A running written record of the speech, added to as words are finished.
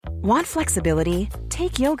Want flexibility?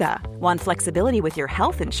 Take yoga. Want flexibility with your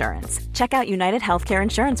health insurance? Check out United Healthcare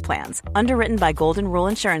Insurance Plans. Underwritten by Golden Rule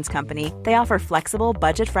Insurance Company, they offer flexible,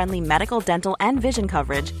 budget-friendly medical, dental, and vision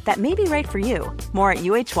coverage that may be right for you. More at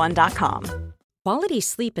uh1.com. Quality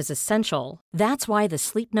sleep is essential. That's why the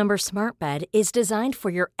Sleep Number Smart Bed is designed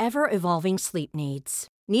for your ever-evolving sleep needs.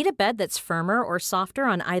 Need a bed that's firmer or softer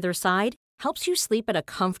on either side? Helps you sleep at a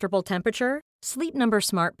comfortable temperature? Sleep Number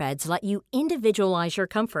Smart Beds let you individualize your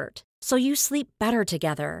comfort, so you sleep better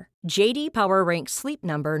together. J.D. Power ranks Sleep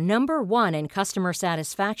Number number 1 in customer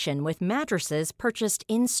satisfaction with mattresses purchased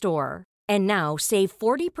in-store. And now, save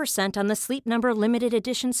 40% on the Sleep Number Limited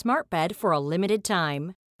Edition Smart Bed for a limited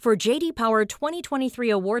time. For J.D. Power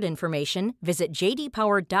 2023 award information, visit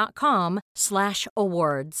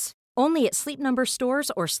jdpower.com/awards. Only at Sleep Number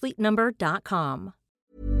stores or sleepnumber.com.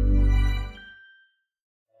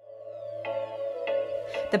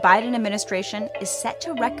 The Biden administration is set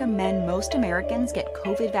to recommend most Americans get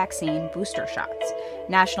COVID vaccine booster shots.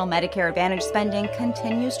 National Medicare Advantage spending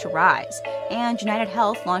continues to rise, and United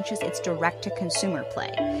Health launches its direct-to-consumer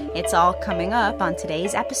play. It's all coming up on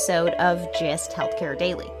today's episode of GIST Healthcare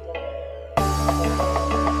Daily.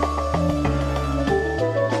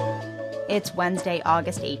 It's Wednesday,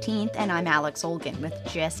 August 18th, and I'm Alex Olgin with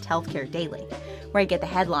GIST Healthcare Daily, where I get the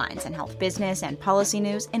headlines and health business and policy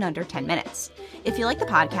news in under 10 minutes. If you like the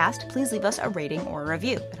podcast, please leave us a rating or a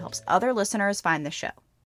review. It helps other listeners find the show.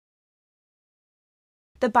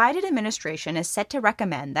 The Biden administration is set to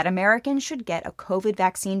recommend that Americans should get a COVID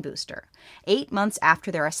vaccine booster 8 months after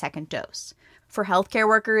their second dose. For healthcare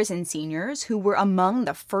workers and seniors who were among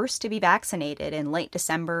the first to be vaccinated in late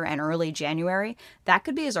December and early January, that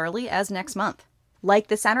could be as early as next month. Like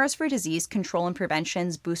the Centers for Disease Control and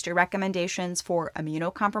Prevention's booster recommendations for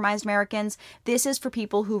immunocompromised Americans, this is for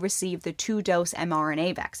people who received the 2-dose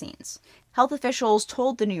mRNA vaccines. Health officials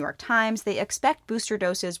told the New York Times they expect booster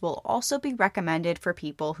doses will also be recommended for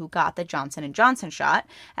people who got the Johnson & Johnson shot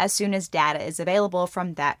as soon as data is available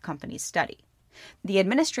from that company's study. The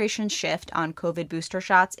administration's shift on COVID booster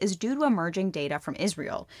shots is due to emerging data from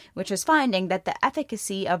Israel, which is finding that the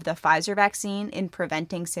efficacy of the Pfizer vaccine in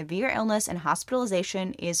preventing severe illness and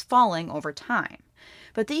hospitalization is falling over time.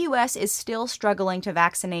 But the U.S. is still struggling to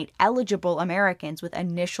vaccinate eligible Americans with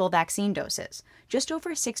initial vaccine doses. Just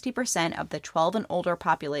over 60% of the 12 and older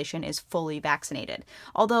population is fully vaccinated,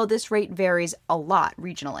 although this rate varies a lot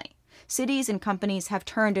regionally. Cities and companies have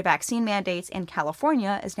turned to vaccine mandates, and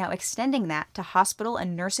California is now extending that to hospital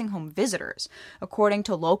and nursing home visitors, according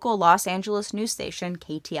to local Los Angeles news station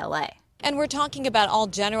KTLA. And we're talking about all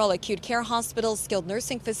general acute care hospitals, skilled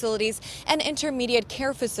nursing facilities, and intermediate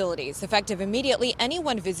care facilities. Effective immediately,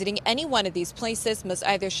 anyone visiting any one of these places must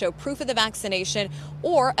either show proof of the vaccination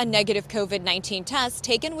or a negative COVID-19 test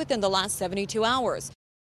taken within the last 72 hours.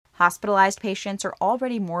 Hospitalized patients are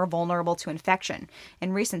already more vulnerable to infection,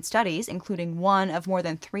 and recent studies, including one of more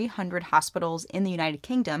than 300 hospitals in the United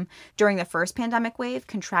Kingdom during the first pandemic wave,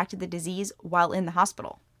 contracted the disease while in the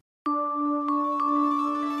hospital.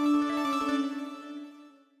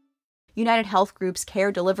 United Health Group's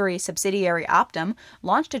care delivery subsidiary Optum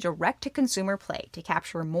launched a direct-to-consumer play to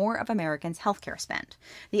capture more of Americans' healthcare spend.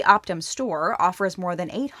 The Optum store offers more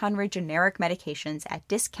than 800 generic medications at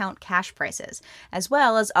discount cash prices, as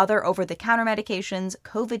well as other over-the-counter medications,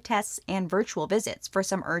 COVID tests, and virtual visits for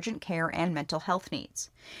some urgent care and mental health needs.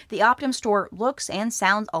 The Optum store looks and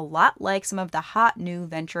sounds a lot like some of the hot new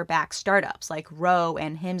venture-backed startups like Ro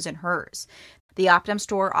and Hims & Hers. The Optum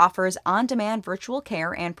store offers on-demand virtual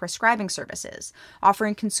care and prescribing services,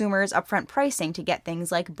 offering consumers upfront pricing to get things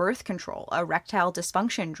like birth control, erectile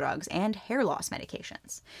dysfunction drugs, and hair loss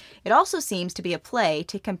medications. It also seems to be a play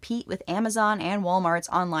to compete with Amazon and Walmart's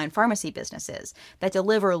online pharmacy businesses that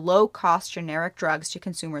deliver low-cost generic drugs to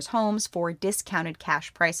consumers' homes for discounted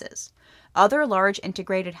cash prices. Other large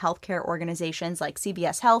integrated healthcare organizations like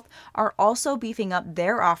CVS Health are also beefing up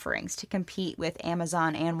their offerings to compete with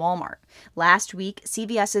Amazon and Walmart. Last week,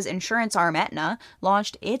 CVS's insurance arm Aetna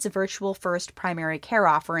launched its virtual first primary care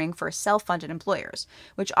offering for self-funded employers,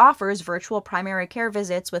 which offers virtual primary care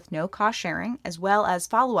visits with no cost sharing, as well as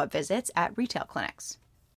follow-up visits at retail clinics.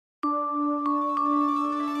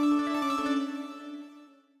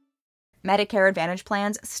 Medicare Advantage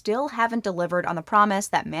plans still haven't delivered on the promise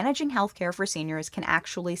that managing healthcare for seniors can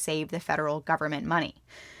actually save the federal government money.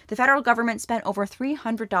 The federal government spent over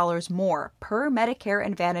 $300 more per Medicare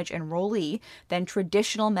Advantage enrollee than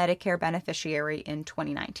traditional Medicare beneficiary in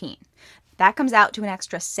 2019. That comes out to an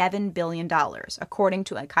extra $7 billion, according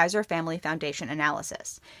to a Kaiser Family Foundation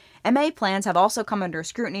analysis. MA plans have also come under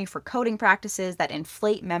scrutiny for coding practices that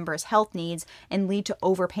inflate members' health needs and lead to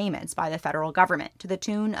overpayments by the federal government to the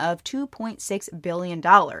tune of $2.6 billion,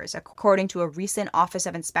 according to a recent Office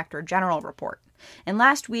of Inspector General report. And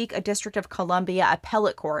last week, a District of Columbia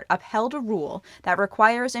appellate court upheld a rule that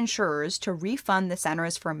requires insurers to refund the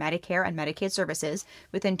Centers for Medicare and Medicaid Services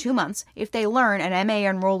within 2 months if they learn an MA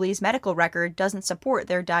enrollee's medical record doesn't support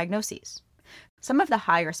their diagnoses. Some of the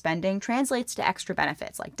higher spending translates to extra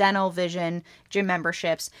benefits like dental, vision, gym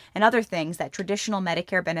memberships, and other things that traditional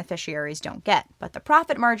Medicare beneficiaries don't get. But the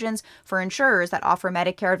profit margins for insurers that offer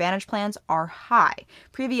Medicare Advantage plans are high.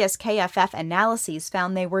 Previous KFF analyses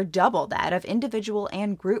found they were double that of individual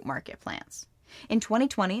and group market plans. In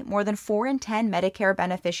 2020, more than 4 in 10 Medicare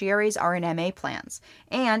beneficiaries are in MA plans,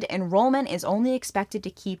 and enrollment is only expected to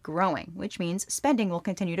keep growing, which means spending will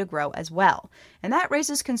continue to grow as well. And that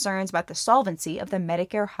raises concerns about the solvency of the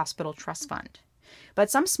Medicare Hospital Trust Fund. But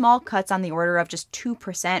some small cuts on the order of just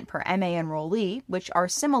 2% per MA enrollee, which are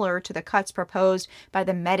similar to the cuts proposed by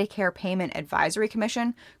the Medicare Payment Advisory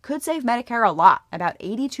Commission, could save Medicare a lot, about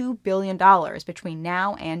 $82 billion between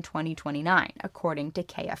now and 2029, according to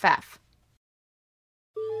KFF.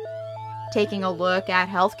 Taking a look at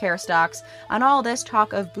healthcare stocks, on all this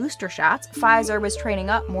talk of booster shots, Pfizer was trading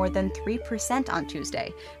up more than 3% on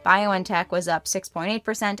Tuesday. BioNTech was up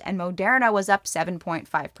 6.8% and Moderna was up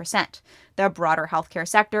 7.5%. The broader healthcare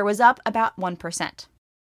sector was up about 1%.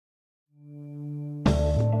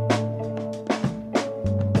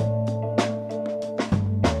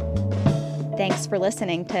 Thanks for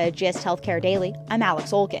listening to GIST Healthcare Daily. I'm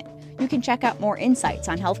Alex Olgin. You can check out more insights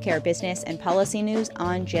on healthcare business and policy news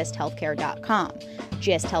on gisthealthcare.com.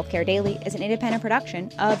 GIST Healthcare Daily is an independent production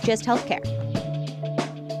of GIST Healthcare.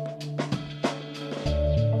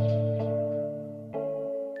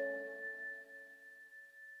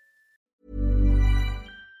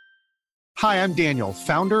 Hi, I'm Daniel,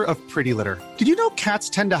 founder of Pretty Litter. Did you know cats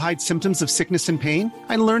tend to hide symptoms of sickness and pain?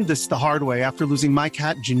 I learned this the hard way after losing my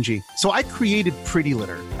cat, Gingy. So I created Pretty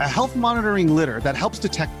Litter, a health monitoring litter that helps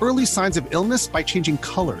detect early signs of illness by changing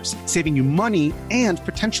colors, saving you money and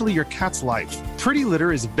potentially your cat's life. Pretty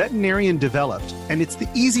Litter is veterinarian developed, and it's the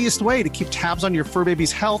easiest way to keep tabs on your fur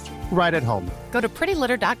baby's health right at home. Go to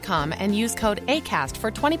prettylitter.com and use code ACAST for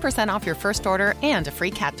 20% off your first order and a free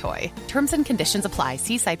cat toy. Terms and conditions apply.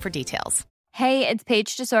 See site for details. Hey, it's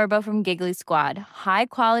Paige DeSorbo from Giggly Squad. High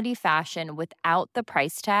quality fashion without the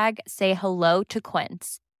price tag. Say hello to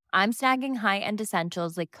Quince. I'm snagging high-end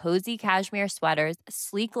essentials like cozy cashmere sweaters,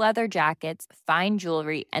 sleek leather jackets, fine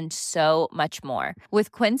jewelry, and so much more.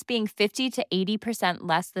 With Quince being 50 to 80%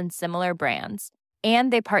 less than similar brands.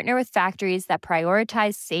 And they partner with factories that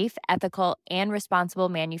prioritize safe, ethical, and responsible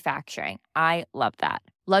manufacturing. I love that.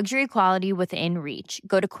 Luxury quality within reach.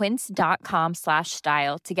 Go to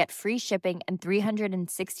quince.com/style to get free shipping and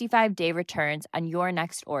 365-day returns on your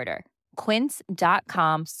next order.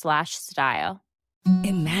 Quince.com/style.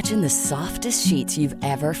 Imagine the softest sheets you've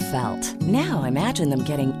ever felt. Now imagine them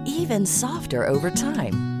getting even softer over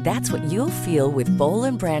time. That's what you'll feel with Boll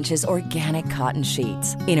 & Branch's organic cotton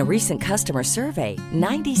sheets. In a recent customer survey,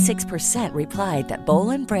 96% replied that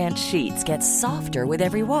Boll & Branch sheets get softer with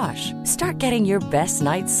every wash. Start getting your best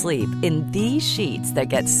night's sleep in these sheets that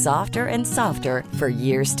get softer and softer for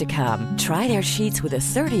years to come. Try their sheets with a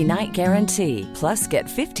 30-night guarantee. Plus, get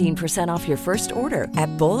 15% off your first order at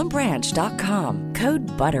bollandbranch.com. Code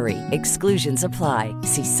BUTTERY. Exclusions apply.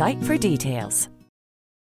 See site for details.